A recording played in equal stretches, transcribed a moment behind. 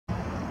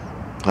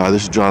Hi,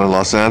 this is John in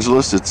Los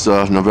Angeles. It's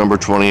November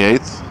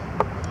 28th,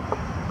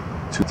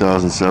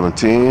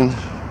 2017.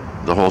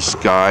 The whole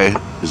sky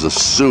is a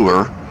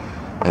sewer,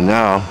 and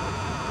now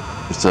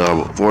it's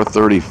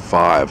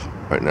 4:35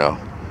 right now,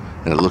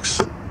 and it looks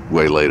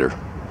way later.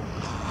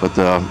 But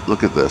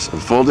look at this. A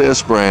full day of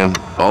spraying.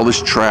 All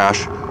this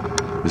trash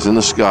is in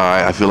the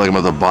sky. I feel like I'm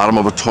at the bottom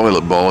of a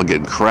toilet bowl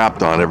getting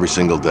crapped on every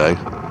single day.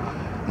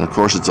 And of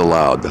course it's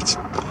allowed. That's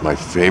my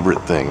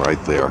favorite thing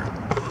right there.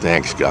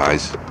 Thanks,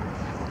 guys.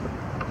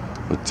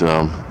 But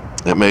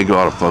it may go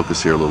out of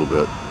focus here a little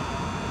bit.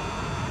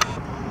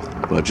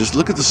 But just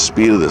look at the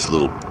speed of this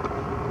little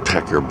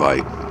pecker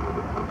bite.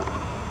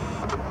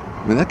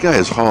 I mean, that guy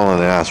is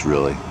hauling ass,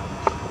 really.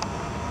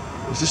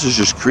 This is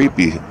just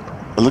creepy.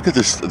 Look at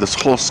this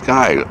whole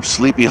sky.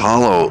 Sleepy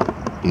Hollow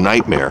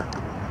nightmare.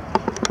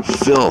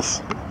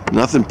 Filth.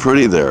 Nothing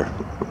pretty there.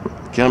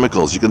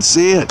 Chemicals. You can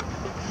see it.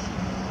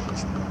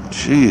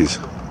 Jeez.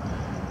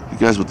 You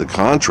guys with the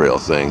contrail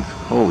thing.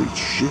 Holy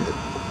shit.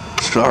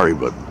 Sorry,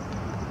 but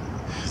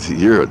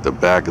you're at the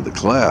back of the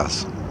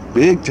class.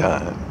 Big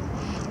time.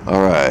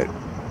 All right.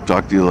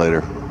 Talk to you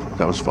later.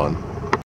 That was fun.